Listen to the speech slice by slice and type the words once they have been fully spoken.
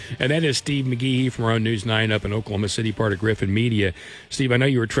And that is Steve McGehee from our own News 9 up in Oklahoma City, part of Griffin Media. Steve, I know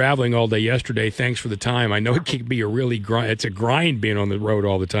you were traveling all day yesterday. Thanks for the time. I know it can be it's a grind being on the road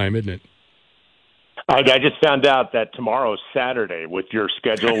all the time, isn't it? I just found out that tomorrow's Saturday with your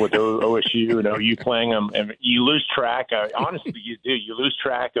schedule with OSU and OU playing them, and you lose track. Honestly, you do. You lose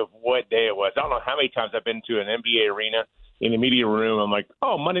track of what day it was. I don't know how many times I've been to an NBA arena in the media room. I'm like,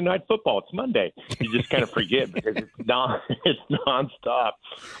 oh, Monday Night Football. It's Monday. You just kind of forget because it's nonstop.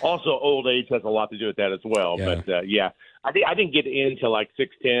 Also, old age has a lot to do with that as well. Yeah. But I didn't get in till like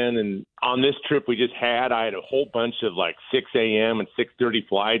 6:10, and on this trip we just had, I had a whole bunch of like 6 a.m. and 6:30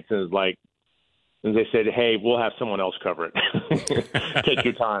 flights, and it was like. And they said, hey, we'll have someone else cover it. Take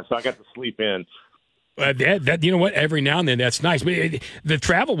your time. So I got to sleep in. You know what? Every now and then, that's nice. But the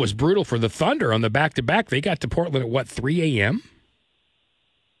travel was brutal for the Thunder on the back-to-back. They got to Portland at, 3 a.m.?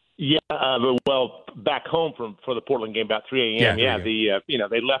 Yeah, well, back home for the Portland game, about 3 a.m. Yeah,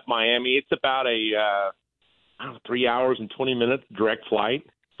 they left Miami. It's about 3 hours and 20 minutes direct flight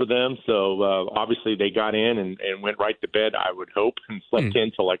for them. So obviously they got in and went right to bed, I would hope, and slept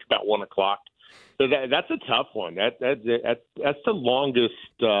in till like about 1 o'clock. So that's a tough one. That's the longest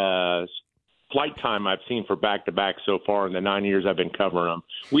flight time I've seen for back-to-back so far in the 9 years I've been covering them.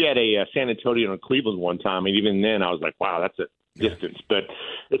 We had a San Antonio and Cleveland one time, and even then I was like, wow, that's a distance. But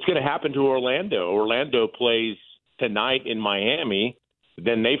it's going to happen to Orlando. Orlando plays tonight in Miami.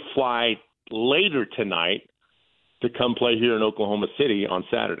 Then they fly later tonight to come play here in Oklahoma City on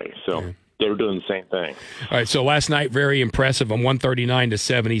Saturday. So they were doing the same thing. All right, so last night, very impressive on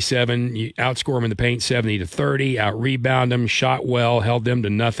 139-77. You outscore them in the paint 70-30, out-rebound them, shot well, held them to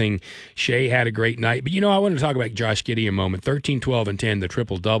nothing. Shea had a great night. But, I want to talk about Josh Giddey a moment. 13, 12, and 10, the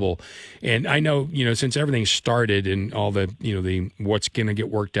triple-double. And I know, since everything started and all the, the what's going to get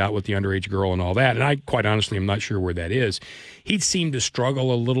worked out with the underage girl and all that, and I quite honestly am not sure where that is, he seemed to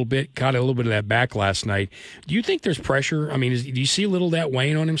struggle a little bit, caught a little bit of that back last night. Do you think there's pressure? I mean, do you see a little of that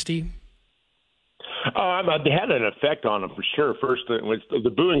weighing on him, Steve? They had an effect on him for sure. First,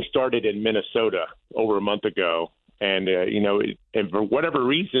 the booing started in Minnesota over a month ago, and and for whatever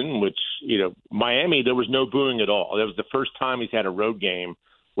reason, which Miami, there was no booing at all. That was the first time he's had a road game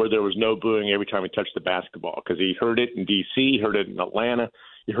where there was no booing every time he touched the basketball, because he heard it in D.C., heard it in Atlanta,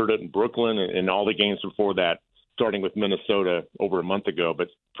 he heard it in Brooklyn, and all the games before that, starting with Minnesota over a month ago. But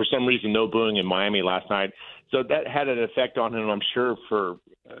for some reason, no booing in Miami last night. So that had an effect on him, I'm sure, for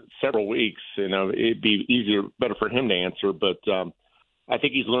several weeks. It'd be better for him to answer. But I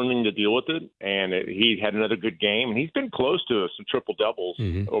think he's learning to deal with it. And he had another good game. And he's been close to some triple-doubles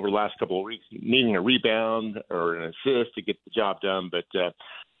over the last couple of weeks, needing a rebound or an assist to get the job done. But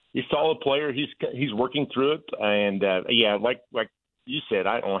he's a solid player. He's working through it. And, like you said,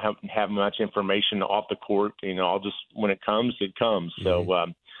 I don't have much information off the court. I'll just, when it comes, it comes. So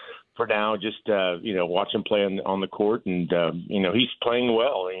for now, just watch him play on the court, and he's playing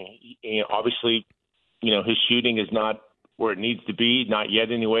well. Obviously, his shooting is not where it needs to be, not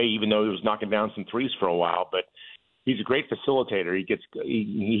yet anyway. Even though he was knocking down some threes for a while, but he's a great facilitator.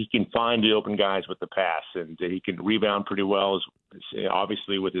 He can find the open guys with the pass, and he can rebound pretty well,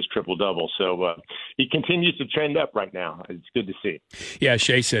 obviously with his triple-double. So he continues to trend up right now. It's good to see. Yeah,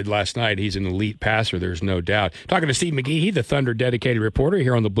 Shea said last night he's an elite passer, there's no doubt. Talking to Steve McGehee, the Thunder-dedicated reporter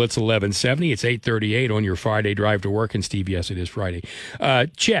here on the Blitz 1170. It's 8:38 on your Friday drive to work. And, Steve, yes, it is Friday.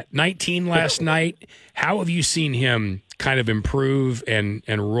 Chet, 19 last night. How have you seen him kind of improve and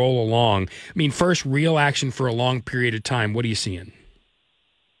roll along? I mean, first real action for a long period of time. What are you seeing?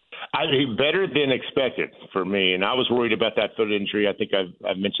 Better than expected for me, and I was worried about that foot injury. I think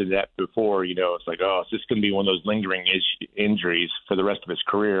I've mentioned that before. It's like, oh, it's just going to be one of those lingering injuries for the rest of his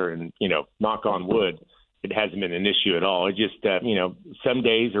career, and knock on wood, it hasn't been an issue at all. It just some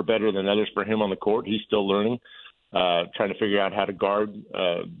days are better than others for him on the court. He's still learning, trying to figure out how to guard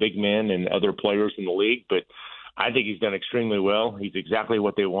big men and other players in the league, but I think he's done extremely well. He's exactly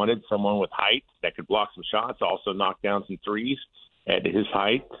what they wanted, someone with height that could block some shots, also knock down some threes at his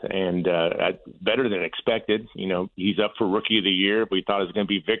height, and better than expected. He's up for Rookie of the Year. We thought it was going to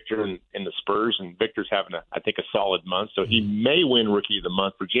be Victor in the Spurs, and Victor's having, I think, a solid month. So he may win Rookie of the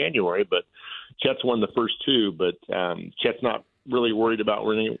Month for January, but Chet's won the first two. But Chet's not really worried about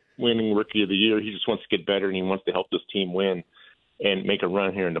winning Rookie of the Year. He just wants to get better, and he wants to help this team win and make a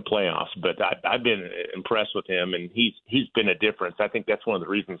run here in the playoffs. But I've been impressed with him, and he's been a difference. I think that's one of the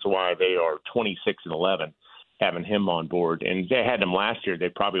reasons why they are 26-11, having him on board. And if they had him last year, they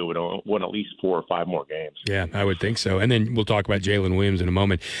probably would have won at least 4 or 5 more games. Yeah, I would think so. And then we'll talk about Jalen Williams in a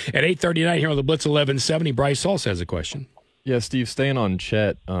moment. At 8:39 here on the Blitz 1170, Bryce Salz has a question. Yeah, Steve, staying on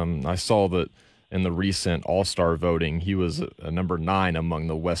Chet, I saw that in the recent All-Star voting. He was a number 9 among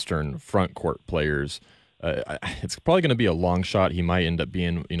the Western front court players. It's probably going to be a long shot. He might end up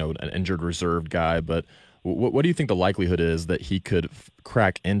being, an injured reserve guy, but what do you think the likelihood is that he could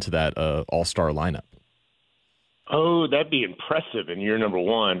crack into that All-Star lineup? Oh, that'd be impressive in year number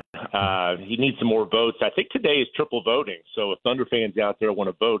 1. He needs some more votes. I think today is triple voting. So if Thunder fans out there want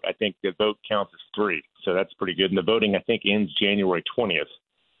to vote, I think the vote counts as 3. So that's pretty good. And the voting, I think, ends January 20th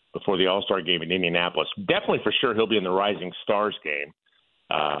before the All-Star game in Indianapolis. Definitely for sure he'll be in the Rising Stars game.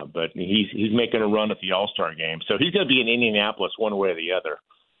 But he's making a run at the All-Star game. So he's going to be in Indianapolis one way or the other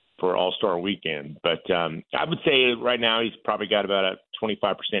for All-Star weekend. But I would say right now he's probably got about a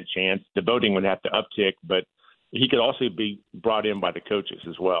 25% chance. The voting would have to uptick, but he could also be brought in by the coaches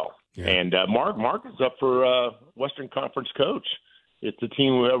as well. Yeah. And Mark is up for Western Conference coach. It's the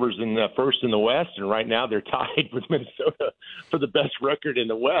team whoever's in first in the West, and right now they're tied with Minnesota for the best record in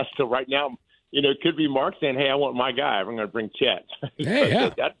the West. So right now, it could be Mark saying, "Hey, I want my guy. I'm going to bring Chet." Yeah.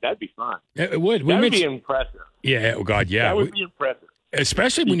 That'd be fun. It would. That would be impressive. Yeah. Oh God. Yeah. That would be impressive.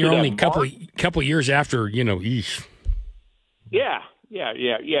 Especially when you're only a couple years after, eesh. Yeah.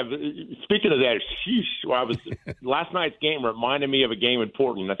 Speaking of that, I was last night's game reminded me of a game in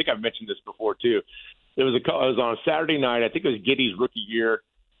Portland. I think I've mentioned this before too. It was on a Saturday night. I think it was Giddey's rookie year.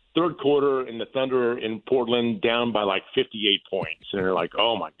 Third quarter, and the Thunder in Portland down by like 58 points. And they're like,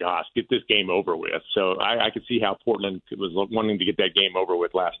 oh, my gosh, get this game over with. So I could see how Portland was wanting to get that game over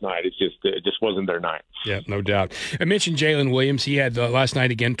with last night. It just wasn't their night. Yeah, no doubt. I mentioned Jalen Williams. He had last night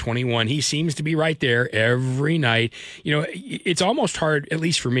again, 21. He seems to be right there every night. It's almost hard, at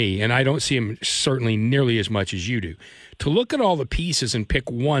least for me, and I don't see him certainly nearly as much as you do, to look at all the pieces and pick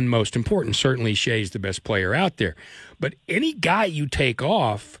one most important. Certainly Shea's the best player out there. But any guy you take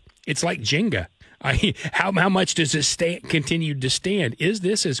off, it's like Jenga. How much does this continue to stand? Is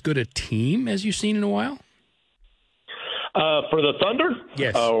this as good a team as you've seen in a while? For the Thunder?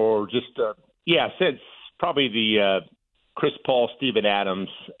 Yes. Or just, since probably the Chris Paul, Steven Adams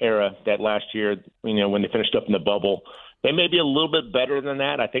era that last year, when they finished up in the bubble. They may be a little bit better than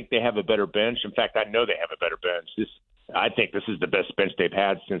that. I think they have a better bench. In fact, I know they have a better bench. I think this is the best bench they've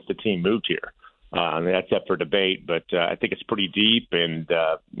had since the team moved here. That's up for debate, but I think it's pretty deep. And,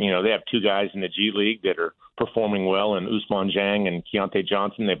 they have 2 guys in the G League that are performing well, and Ousmane Dieng and Keontae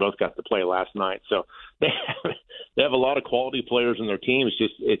Johnson. They both got to play last night. So they have a lot of quality players in their team.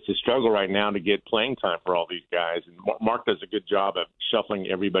 It's a struggle right now to get playing time for all these guys. And Mark does a good job of shuffling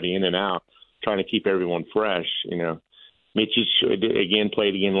everybody in and out, trying to keep everyone fresh, Mitchie, again,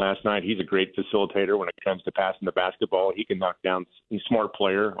 played again last night. He's a great facilitator when it comes to passing the basketball. He can knock down – he's a smart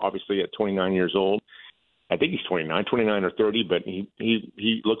player, obviously, at 29 years old. I think he's 29 or 30, but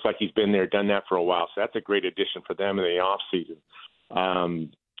he looks like he's been there, done that for a while. So that's a great addition for them in the offseason.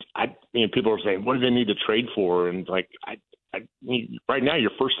 People are saying, what do they need to trade for? And, right now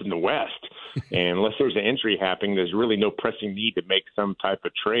you're first in the West. And unless there's an injury happening, there's really no pressing need to make some type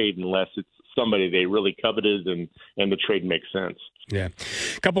of trade unless it's somebody they really coveted and the trade makes sense. Yeah.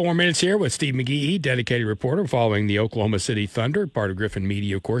 A couple more minutes here with Steve McGehee, dedicated reporter following the Oklahoma City Thunder, part of Griffin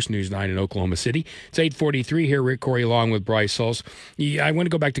Media, of course, News 9 in Oklahoma City. It's 8:43 here. Rick Couri along with Bryce Hulse. I want to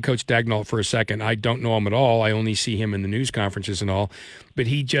go back to Coach Dagnall for a second. I don't know him at all. I only see him in the news conferences and all. But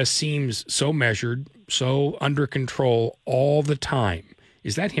he just seems so measured, so under control all the time.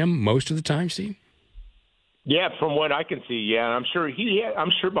 Is that him most of the time, Steve? Yeah, from what I can see, yeah. I'm sure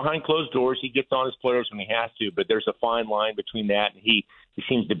behind closed doors he gets on his players when he has to, but there's a fine line between that and he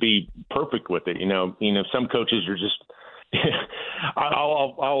seems to be perfect with it. Some coaches are just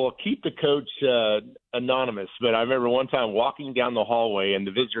I'll keep the coach anonymous, but I remember one time walking down the hallway in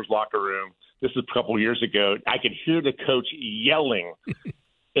the visitors' locker room. This was a couple of years ago. I could hear the coach yelling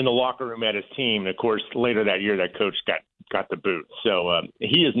in the locker room at his team. And of course, later that year, that coach got the boot. So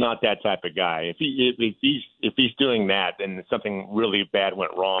he is not that type of guy. If he's doing that, then something really bad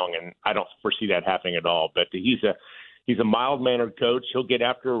went wrong, and I don't foresee that happening at all. But he's a mild-mannered coach. He'll get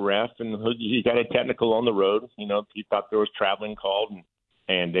after a ref, and he got a technical on the road. He thought there was traveling called,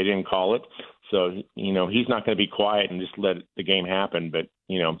 and they didn't call it. So he's not going to be quiet and just let the game happen. But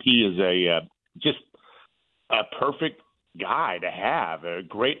he is just a perfect guy to have, a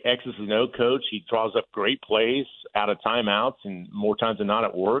great X's and O coach. He draws up great plays out of timeouts, and more times than not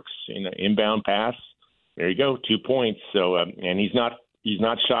it works. Inbound pass, there you go, 2 points. So and he's not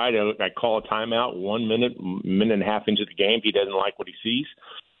shy to call a timeout 1 minute and a half into the game if he doesn't like what he sees,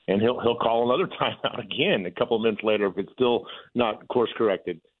 and he'll call another timeout again a couple of minutes later if it's still not course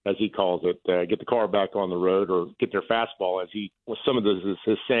corrected, as he calls it, get the car back on the road or get their fastball, as some of this is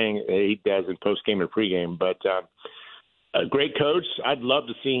his saying he does in post game and pregame. But A great coach. I'd love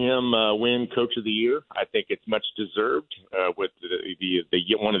to see him win Coach of the Year. I think it's much deserved with the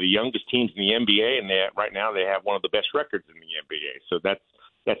one of the youngest teams in the NBA, and right now they have one of the best records in the NBA. So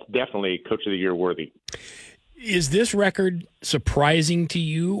that's definitely Coach of the Year worthy. Is this record surprising to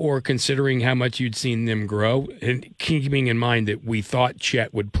you, or considering how much you'd seen them grow, and keeping in mind that we thought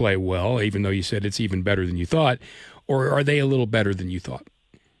Chet would play well, even though you said it's even better than you thought, or are they a little better than you thought?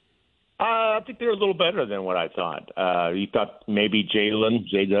 I think they're a little better than what I thought. You thought maybe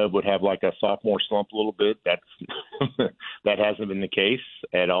J-Dub would have like a sophomore slump a little bit. That hasn't been the case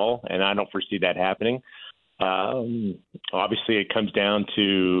at all, and I don't foresee that happening. Obviously, it comes down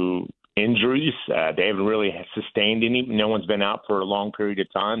to injuries. They haven't really sustained any. No one's been out for a long period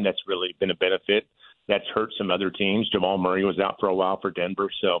of time. That's really been a benefit. That's hurt some other teams. Jamal Murray was out for a while for Denver,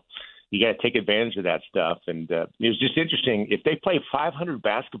 so you got to take advantage of that stuff. And it was just interesting. If they play 500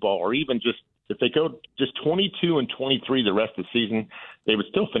 basketball, or even just if they go just 22-23 the rest of the season, they would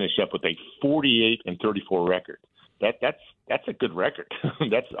still finish up with a 48-34 record. That's a good record.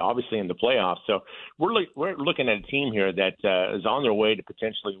 That's obviously in the playoffs. So we're looking at a team here that is on their way to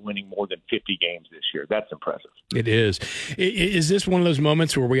potentially winning more than 50 games this year. That's impressive. It is. Is this one of those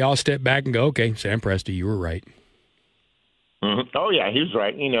moments where we all step back and go, okay, Sam Presti, you were right? Mm-hmm. Oh yeah, he was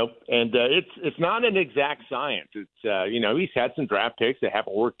right. And it's not an exact science. It's he's had some draft picks that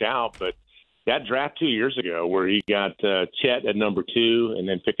haven't worked out, but that draft 2 years ago where he got Chet at number 2 and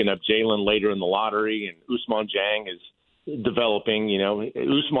then picking up Jalen later in the lottery, and Ousmane Dieng is developing.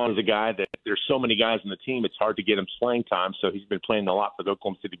 Ousmane is a guy that there's so many guys on the team, it's hard to get him playing time. So he's been playing a lot for the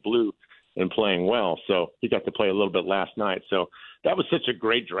Oklahoma City Blue and playing well. So he got to play a little bit last night. So that was such a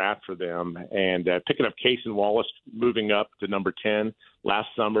great draft for them. And picking up Cason Wallace, moving up to number 10 last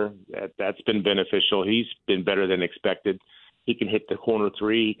summer, that's been beneficial. He's been better than expected. He can hit the corner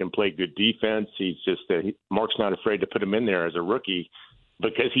three. He can play good defense. He's just Mark's not afraid to put him in there as a rookie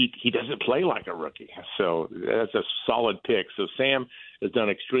because he doesn't play like a rookie. So that's a solid pick. So Sam has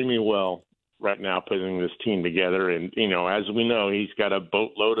done extremely well right now putting this team together. And, as we know, he's got a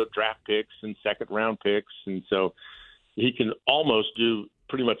boatload of draft picks and second-round picks. And so he can almost do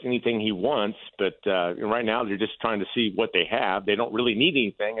pretty much anything he wants. But right now they're just trying to see what they have. They don't really need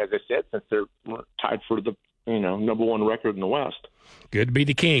anything, as I said, since they're tied for the number one record in the West. Good to be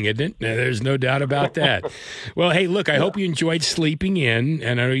the king, isn't it? There's no doubt about that. Well, hey, look, I hope you enjoyed sleeping in,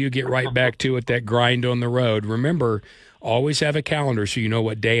 and I know you get right back to it, that grind on the road. Remember, always have a calendar so you know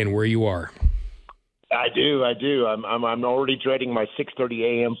what day and where you are. I do. I'm already dreading my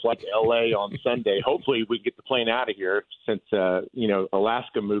 6:30 a.m. flight to L.A. on Sunday. Hopefully we get the plane out of here since,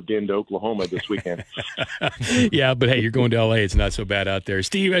 Alaska moved into Oklahoma this weekend. Yeah, but hey, you're going to L.A. It's not so bad out there.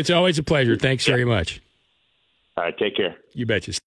 Steve, it's always a pleasure. Thanks very much. All right, take care. You betcha.